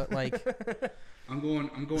know, but like, I'm going.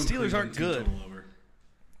 Steelers aren't good.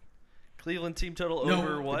 Cleveland team total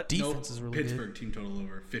over what? Defense is really Pittsburgh good. team total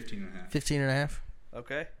over 15.5. 15.5.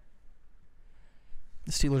 Okay.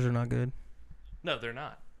 The Steelers are not good. No, they're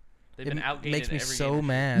not. They've been outgained. It makes me every so game.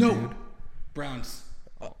 mad. No. Dude. Browns.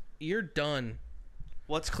 Oh, you're done.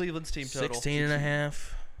 What's Cleveland's team total?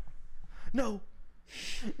 16.5. No.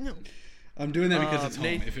 I'm doing that because it's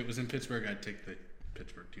home. If it was in Pittsburgh, I'd take the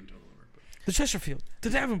Pittsburgh team total over. But. The Chesterfield.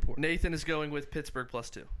 The Davenport. Nathan is going with Pittsburgh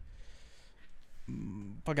 +2.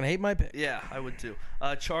 Fucking hate my pick. Yeah, I would too.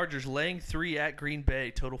 Chargers laying 3 at Green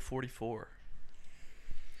Bay, total 44.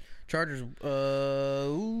 Chargers.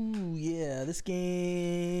 Yeah. This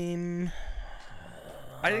game.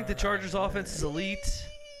 I think the Chargers offense is elite.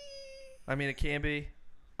 I mean, it can be.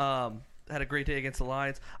 Had a great day against the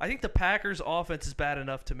Lions. I think the Packers offense is bad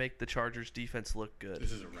enough to make the Chargers defense look good.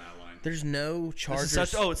 This is a rat line. There's no Chargers.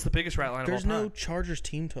 It's the biggest rat line of all time. There's no Chargers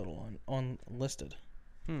team total on listed.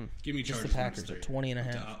 Give me Just Chargers. the Packers at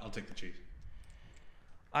 20.5. I'll take the Chiefs.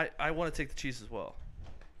 I want to take the Chiefs as well.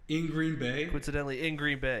 In Green Bay? Coincidentally, in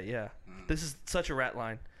Green Bay, yeah. This is such a rat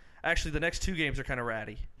line. Actually, the next 2 games are kind of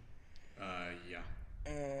ratty. Yeah.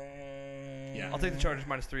 Yeah. I'll take the Chargers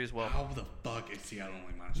 -3 as well. How the fuck is Seattle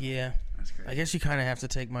only -1? Yeah. That's crazy. I guess you kind of have to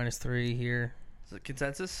take -3 here. Is it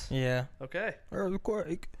consensus? Yeah. Okay.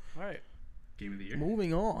 Earthquake. All right. Game of the year.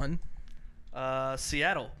 Moving on.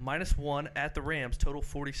 Seattle -1 at the Rams, total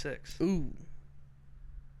 46. Ooh.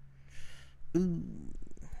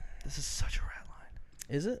 This is such a rat line.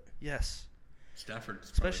 Is it? Yes.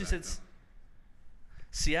 Stafford's Especially probably back, since though.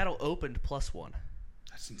 Seattle opened +1.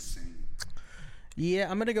 That's insane.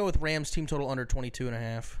 Yeah, I'm gonna go with Rams team total under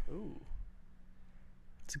 22.5. Ooh.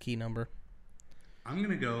 It's a key number. I'm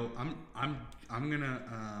gonna go. I'm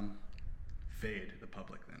gonna fade the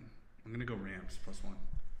public then. I'm gonna go Rams +1.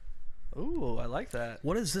 Ooh, I like that.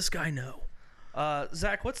 What does this guy know?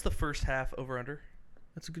 Zach, what's the first half over/under?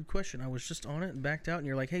 That's a good question. I was just on it and backed out, and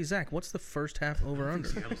you're like, "Hey, Zach, what's the first half over/under?"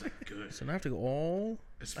 Seattle's that good. So now I have to go all.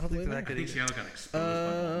 I don't think they're that I good think either. Seattle got exposed by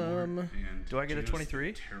Baltimore. And Do I get a Geno's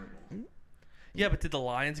 23? Terrible. Yeah, but did the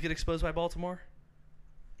Lions get exposed by Baltimore?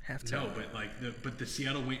 Half to No, but the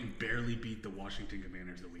Seattle went and barely beat the Washington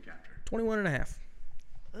Commanders the week after. 21.5.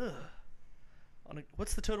 Ugh.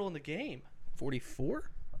 What's the total in the game? 44.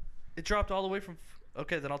 It dropped all the way from.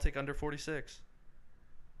 Okay, then I'll take under 46.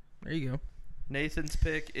 There you go. Nathan's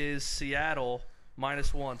pick is Seattle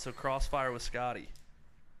 -1, so crossfire with Scotty.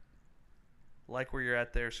 Like where you're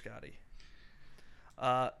at there, Scotty.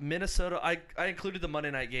 Minnesota. I included the Monday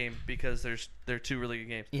night game because they're 2 really good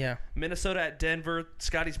games. Yeah. Minnesota at Denver.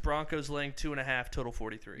 Scotty's Broncos laying 2.5, total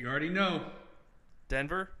 43. You already know.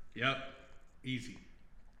 Denver. Yep. Easy.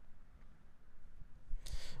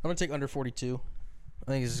 I'm gonna take under 42. I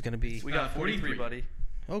think this is gonna be. We got 43, buddy.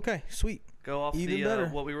 Okay, sweet. Go off Even the better.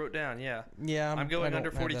 What we wrote down. Yeah. Yeah. I'm going under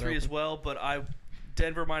 43 as well, but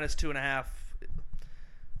Denver -2.5.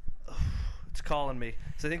 It's calling me.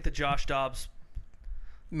 So I think the Josh Dobbs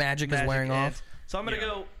Magic is wearing ends. off. So I'm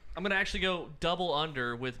gonna I'm gonna actually go double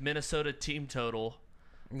under with Minnesota team total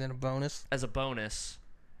And then a bonus. as a bonus,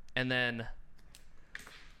 and then,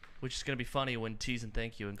 which is gonna be funny when T's and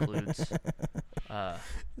thank you includes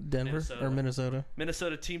Denver or Minnesota.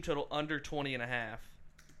 Minnesota team total under 20.5.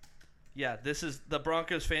 Yeah, this is the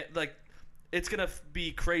Broncos fan. Like, it's gonna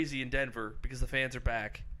be crazy in Denver because the fans are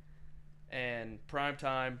back, and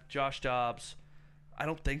primetime. Josh Dobbs. I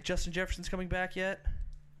don't think Justin Jefferson's coming back yet.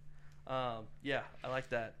 Yeah, I like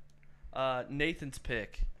that. Nathan's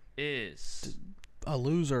pick is A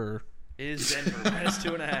loser. Denver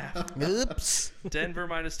 -2.5. Oops. Denver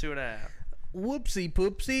 -2.5. Whoopsie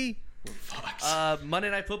poopsie. Fucks. Monday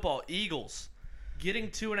Night Football. Eagles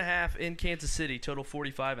getting 2.5 in Kansas City. Total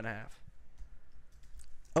 45.5.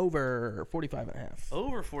 Over 45.5.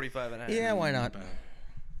 Over 45.5. Yeah, why not?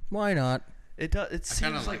 Why not? It does. It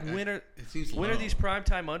seems like that. when are It seems when are low. these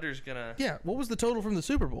primetime unders gonna Yeah, what was the total from the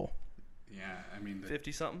Super Bowl? Yeah, I mean.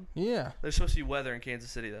 50 something? Yeah. There's supposed to be weather in Kansas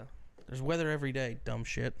City though. There's weather every day, dumb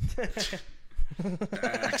shit.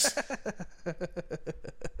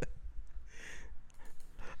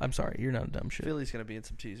 I'm sorry, you're not a dumb shit. Philly's gonna be in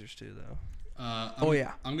some teasers too though.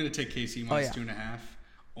 Yeah. I'm going to take KC yeah. -2.5,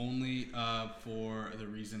 only for the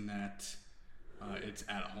reason that it's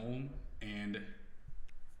at home, and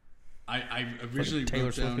I originally Taylor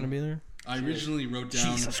wrote Swift down. gonna be there? I originally wrote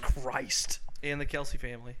down. Jesus Christ. And the Kelsey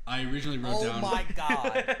family. I originally wrote down.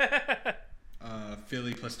 God.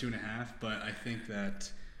 Philly +2.5, but I think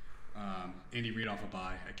that Andy Reid off a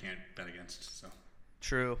bye, I can't bet against. So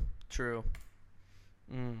True.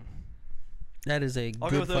 That is a I'll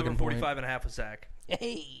good go with fucking over point. 45.5 with Zach.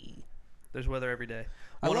 Hey. There's weather every day.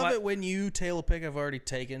 I love it when you tail a pick I've already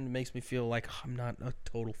taken. It makes me feel like I'm not a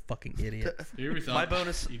total fucking idiot. Have you ever thought my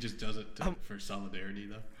bonus, he just does it for solidarity,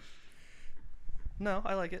 though? No,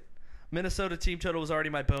 I like it. Minnesota team total was already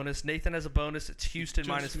my bonus. Nathan has a bonus. It's Houston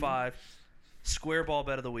 -5. Square ball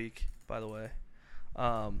bet of the week, by the way.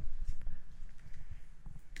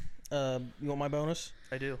 You want my bonus?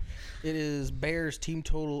 I do. It is Bears team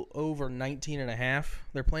total over 19.5.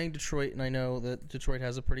 They're playing Detroit, and I know that Detroit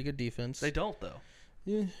has a pretty good defense. They don't, though.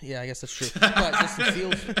 Yeah, I guess that's true. But Justin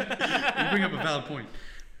Fields... You bring up a valid point.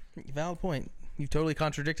 Valid point. You've totally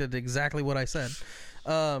contradicted exactly what I said.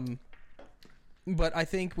 But I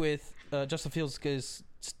think with Justin Fields is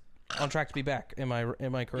on track to be back. Am I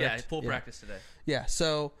correct? Yeah, full practice today. Yeah,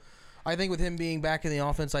 so I think with him being back in the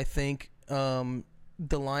offense, I think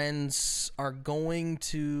the Lions are going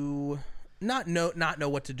to not know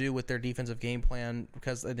what to do with their defensive game plan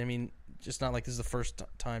because, I mean, just not like this is the first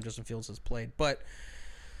time Justin Fields has played. But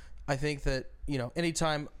I think that,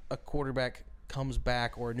 anytime a quarterback comes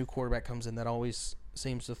back or a new quarterback comes in, that always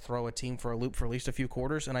seems to throw a team for a loop for at least a few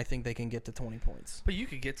quarters, and I think they can get to 20 points. But you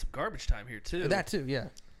could get some garbage time here, too. That, too, yeah.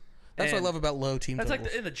 That's what I love about low team totals. That's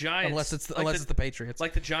like in the Giants. Unless it's the Patriots.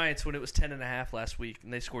 Like the Giants when it was 10.5 last week,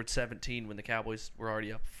 and they scored 17 when the Cowboys were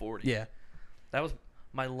already up 40. Yeah. That was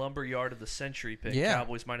my lumberyard of the century pick. Yeah.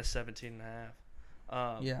 Cowboys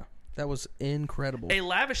 -17.5. Yeah. That was incredible. A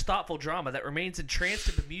lavish, thoughtful drama that remains entranced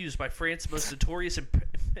and bemused by France's most notorious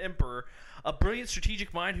emperor, a brilliant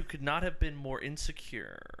strategic mind who could not have been more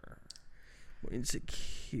insecure.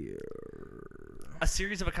 A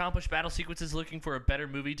series of accomplished battle sequences looking for a better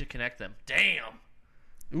movie to connect them. Damn.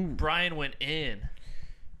 Ooh. Brian went in.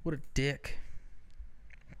 What a dick.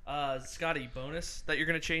 Scotty, bonus that you're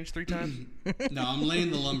going to change 3 times? No, I'm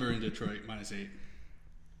laying the lumber in Detroit, -8.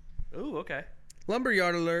 Ooh, okay.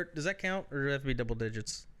 Lumberyard alert. Does that count, or does it have to be double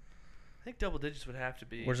digits? I think double digits would have to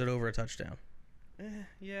be. Or is it over a touchdown?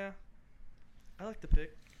 Yeah. I like the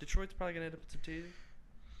pick. Detroit's probably going to end up with some teasing.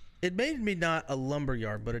 It made me not a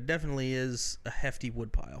lumberyard, but it definitely is a hefty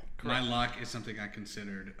woodpile. My lock is something I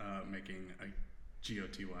considered making a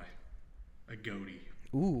GOTY, a goatee.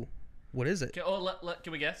 Ooh, what is it?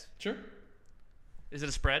 Can we guess? Sure. Is it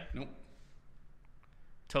a spread? Nope.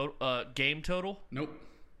 Game total? Nope.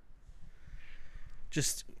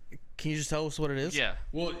 Can you just tell us what it is? Yeah.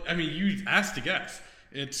 Well, I mean, you asked to guess.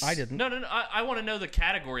 I didn't. No. I want to know the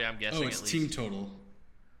category I'm guessing. Oh, it's team total.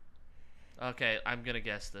 Okay, I'm gonna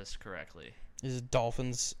guess this correctly. Is it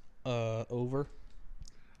Dolphins over?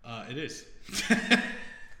 It is. It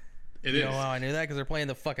is. You know how I knew that? Because they're playing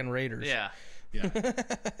the fucking Raiders. Yeah.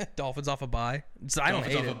 Dolphins off a bye. So I don't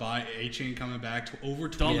hate Dolphins off it. a bye. A-Chain coming back to over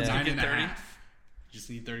Dolphins 29.5. Just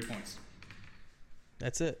need 30 points.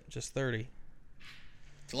 That's it. Just 30.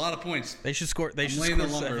 It's a lot of points. They should score. They I'm should laying score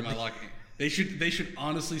the lumber 70. in my lock. They should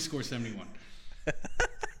honestly score 71.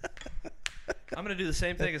 I'm gonna do the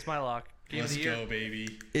same thing as my lock. Game Let's of the year. go, baby.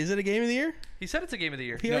 Is it a game of the year? He said it's a game of the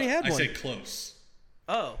year. He already had one. I said close.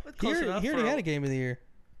 Oh, that's close enough. He already had a game of the year.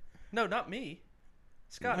 No, not me.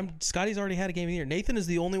 Scotty. Scotty's already had a game of the year. Nathan is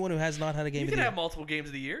the only one who has not had a game You of can the year. have multiple games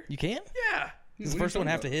of the year. You can? Yeah. Does the first one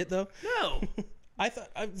have to hit, though? No. I thought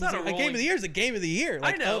not a game of the year is a game of the year.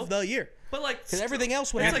 Like, I know. of the year. But like, Because everything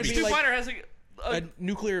else would it's have like to be Street like Fighter has a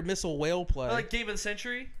nuclear missile whale play. like game of the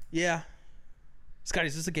century. Yeah. Scotty,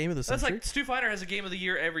 is this a game of the That's century? like Street Fighter has a game of the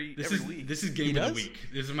year every week. This is game of the week.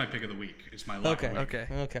 This is my pick of the week. It's my lock. Okay. Of the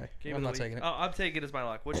week. Okay. Game I'm of the not week. taking it. Oh, I'm taking it as my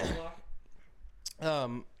lock. What's your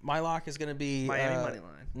lock? My lock is going to be Miami money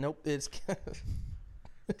line. Nope, it's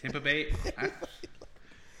Tampa Bay.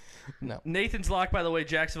 no. Nathan's lock, by the way,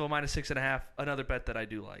 Jacksonville -6.5. Another bet that I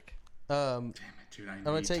do like. Damn it, dude! I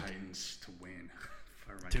need Titans to win.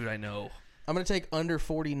 Dude, I know. I'm going to take under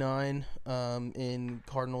 49 in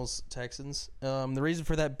Cardinals Texans. The reason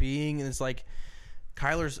for that being is like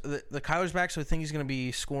Kyler's back, so I think he's going to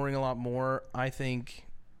be scoring a lot more. I think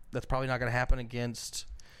that's probably not going to happen against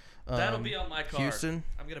That'll be on my card. Houston.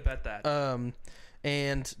 I'm going to bet that.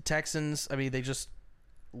 And Texans, I mean, they just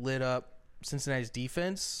lit up Cincinnati's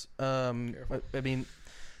defense. I mean,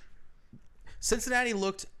 Cincinnati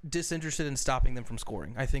looked disinterested in stopping them from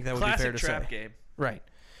scoring. I think that would be fair to say. Classic trap game. Right.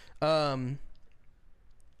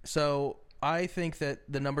 So I think that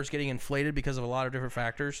the number's getting inflated because of a lot of different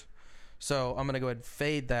factors. So I'm going to go ahead and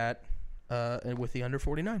fade that with the under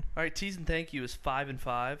 49. All right, tease and thank you is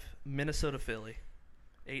 5-5. Minnesota, Philly,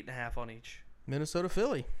 8.5 on each. Minnesota,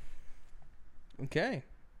 Philly. Okay.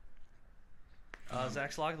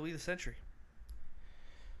 Zach's lock of the week of the century.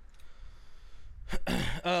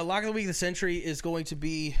 Lock of the week of the century is going to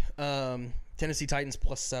be Tennessee Titans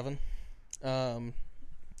 +7.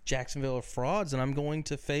 Jacksonville are frauds, and I'm going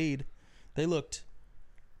to fade They looked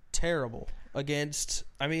terrible against.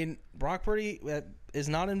 I mean, Brock Purdy is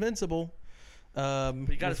not invincible. But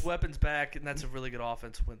he got his weapons back, and that's a really good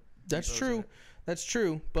offense. That's true. That's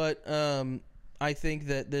true. But I think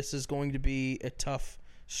that this is going to be a tough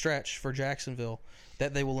stretch for Jacksonville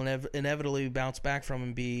that they will inevitably bounce back from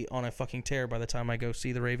and be on a fucking tear by the time I go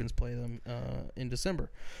see the Ravens play them in December.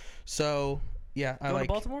 So, yeah, I like... to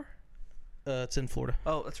Baltimore? It's in Florida.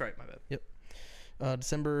 Oh, that's right. My bad. Yep.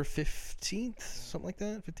 December 15th, something like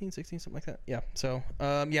that. 15th, 16th, something like that. Yeah. So,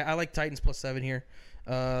 yeah, I like Titans +7 here.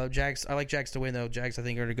 Jags. I like Jags to win, though. Jags, I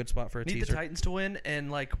think, are in a good spot for a teaser. Need the Titans to win, and,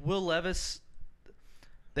 like, Will Levis...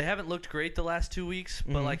 They haven't looked great the last 2 weeks,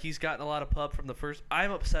 but like he's gotten a lot of pub from the first.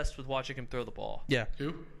 I'm obsessed with watching him throw the ball. Yeah.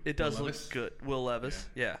 Who? It does look good. Will Levis.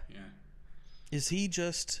 Yeah. Is he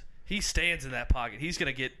just... He stands in that pocket. He's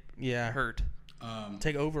going to get hurt.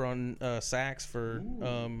 Take over on sacks for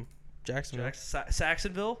Jacksonville.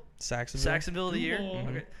 Saxonville? Saxonville of the year? Mm-hmm.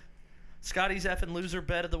 Okay. Scotty's effing loser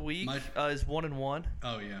bet of the week is 1-1.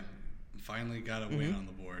 Oh, yeah. Finally got a win on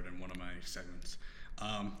the board in one of my segments.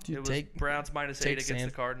 Dude, it was Browns -8 against the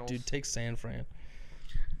Cardinals. Dude, take San Fran.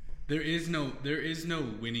 There is no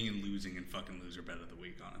winning and losing in fucking loser bet of the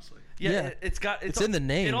week, honestly. Yeah. It's in the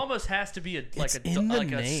name. It almost has to be a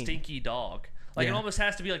stinky dog. Like it almost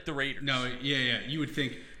has to be like the Raiders. No, yeah. You would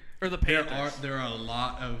think, or the Panthers. There are a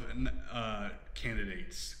lot of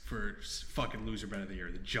candidates for fucking loser bet of the year.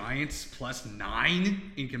 The Giants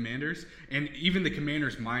 +9 in Commanders, and even the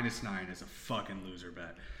Commanders -9 is a fucking loser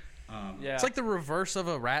bet. It's like the reverse of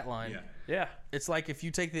a rat line. Yeah. It's like if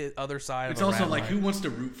you take the other side it's of a also rat like line. Who wants to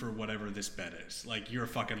root for whatever this bet is? Like, you're a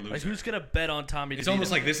fucking loser. Like, who's going to bet on Tommy? It's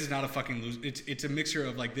almost like this is not a fucking loser. It's a mixture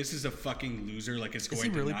of like, this is a fucking loser. Like, it's going to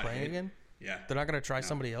not Is he really playing again? Yeah. They're not going to try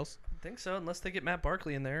somebody else? I think so, unless they get Matt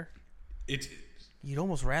Barkley in there. You'd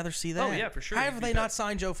almost rather see that. Oh, yeah, for sure. How have they not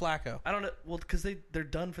signed Joe Flacco? I don't know. Well, because they're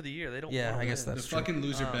done for the year. They don't. Yeah, I guess that's the true. Fucking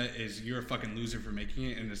loser bet is you're a fucking loser for making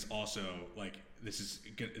it, and it's also like this is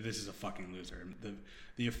a fucking loser.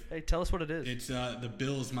 Hey, tell us what it is. It's the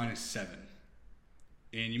Bills -7,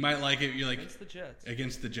 and you might like it. You're like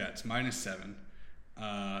against the Jets -7.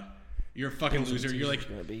 You're a fucking loser. You're like,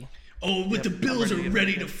 but the Bills are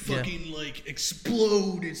ready to fucking like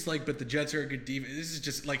explode. It's like, but the Jets are a good defense. This is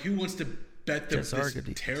just like, who wants to bet this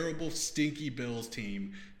terrible, stinky Bills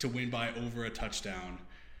team to win by over a touchdown?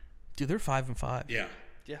 Dude, they're 5-5. Yeah.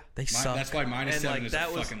 They suck. That's why -7 is a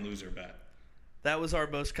fucking loser bet. That was our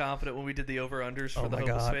most confident when we did the over-unders for the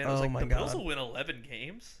hopeless fan. I was like, the Bills will win 11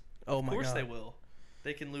 games. Oh, my God. Of course they will.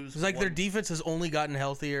 They can lose. It's like their defense has only gotten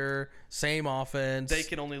healthier. Same offense. They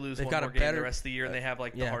can only lose one more game the rest of the year, and they have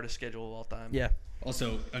like the hardest schedule of all time. Yeah.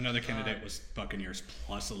 Also, another candidate was Buccaneers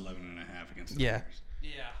 +11.5 against the Bears.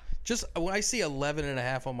 Yeah. Just when I see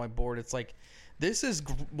 11.5 on my board, it's like, this is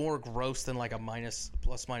more gross than like a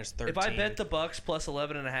 +13. If I bet the Bucks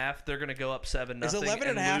 +11.5, they're going to go up 7-0. Is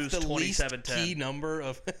 11.5 the least key number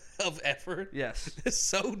of effort? Yes. It's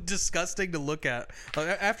so disgusting to look at.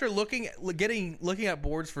 After looking at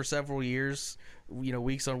boards for several years,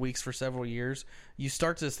 weeks on weeks for several years, you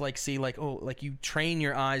start to like see like, you train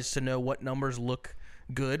your eyes to know what numbers look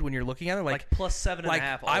good when you're looking at it. Like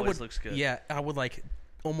 +7.5 always looks good. Yeah, I would like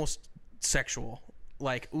almost sexual.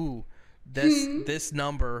 Like, ooh. This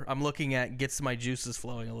number I'm looking at gets my juices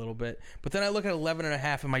flowing a little bit, but then I look at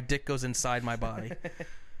 11.5 and my dick goes inside my body.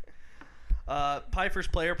 Pfeiffer's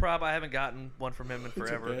player prop, I haven't gotten one from him in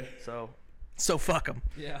forever. Okay. So fuck him.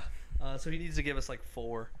 Yeah. So he needs to give us like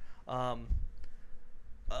 4. Let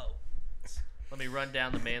me run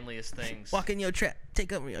down the manliest things. Walk in your trap.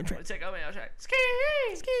 Take over your trap. Take over your trap. Ski.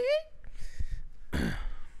 Why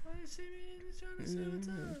you see me trying to say what's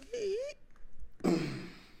up?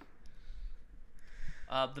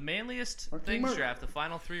 The manliest things draft, the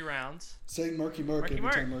final 3 rounds. Say Marky Mark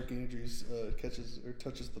every time Mark Andrews catches or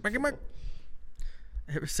touches the Marky Mark.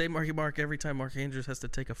 Say Marky Mark every time Mark Andrews has to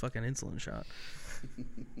take a fucking insulin shot.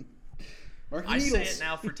 I say it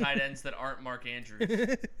now for tight ends that aren't Mark Andrews.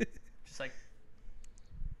 Just like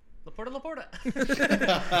Laporta.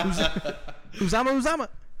 Uzama.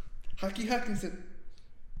 Hockey Hawkinson.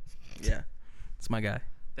 Yeah, it's my guy.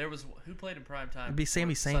 There was who played in prime time. It'd be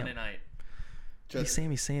Sammy Sam. Sunday night. Be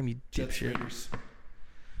Sammy Sam, you dipshit.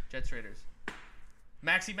 Jets Raiders.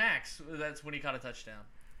 Maxie Max. That's when he caught a touchdown.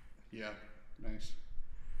 Yeah, nice.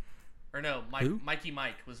 Or no, Mikey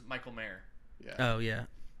Mike was Michael Mayer. Yeah. Oh yeah.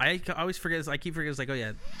 I always forget. I keep forgetting. It's like, oh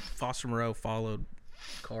yeah, Foster Moreau followed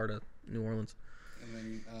Carr to New Orleans.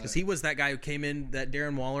 Because he was that guy who came in, that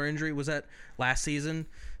Darren Waller injury was that last season.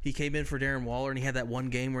 He came in for Darren Waller, and he had that one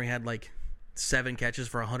game where he had like 7 catches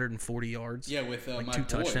for 140 yards. Yeah, with like my 2 boy,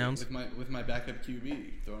 touchdowns. With my backup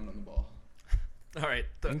QB throwing on the ball. All right.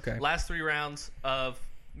 Last 3 rounds of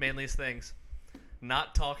manliest things.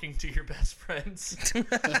 Not talking to your best friends.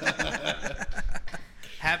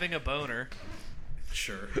 Having a boner.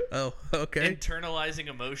 Sure. Oh, okay. Internalizing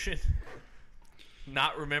emotion.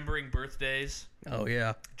 Not remembering birthdays. Oh,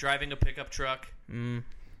 yeah. Driving a pickup truck.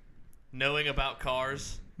 Knowing about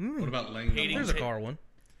cars. What about laying There's a car one.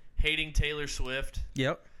 Hating Taylor Swift.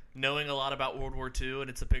 Yep. Knowing a lot about World War II, and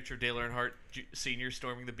it's a picture of Dale Earnhardt Sr.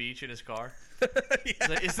 storming the beach in his car.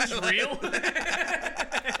 Is this real?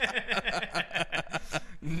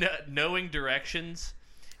 Knowing directions.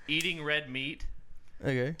 Eating red meat.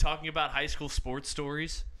 Okay. Talking about high school sports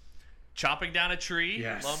stories. Chopping down a tree.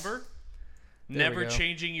 Yes. Lumber. There Never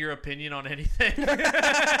changing your opinion on anything.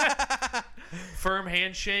 Firm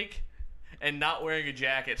handshake. And not wearing a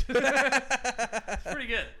jacket. It's pretty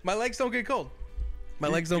good. My legs don't get cold. My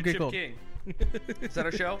legs don't get cold. King. Is that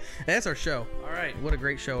our show? That's our show. All right. What a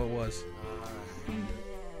great show it was.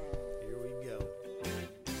 Here we go.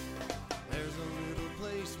 There's a little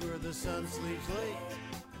place where the sun sleeps late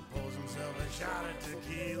and pulls himself a shot of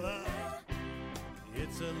tequila.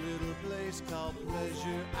 It's a little place called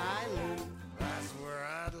Pleasure Island. That's where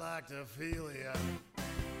I'd like to feel ya.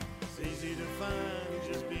 It's easy to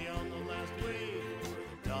find just beyond the last wave, where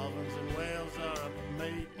the dolphins and whales are up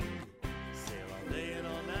mating. Sail all day and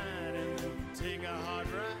all night and then take a hard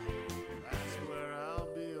ride. That's where I'll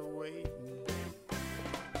be awaiting.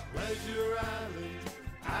 Pleasure Island,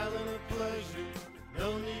 island of pleasure.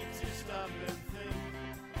 No need to stop and think.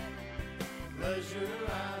 Pleasure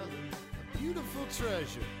Island, a beautiful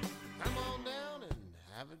treasure.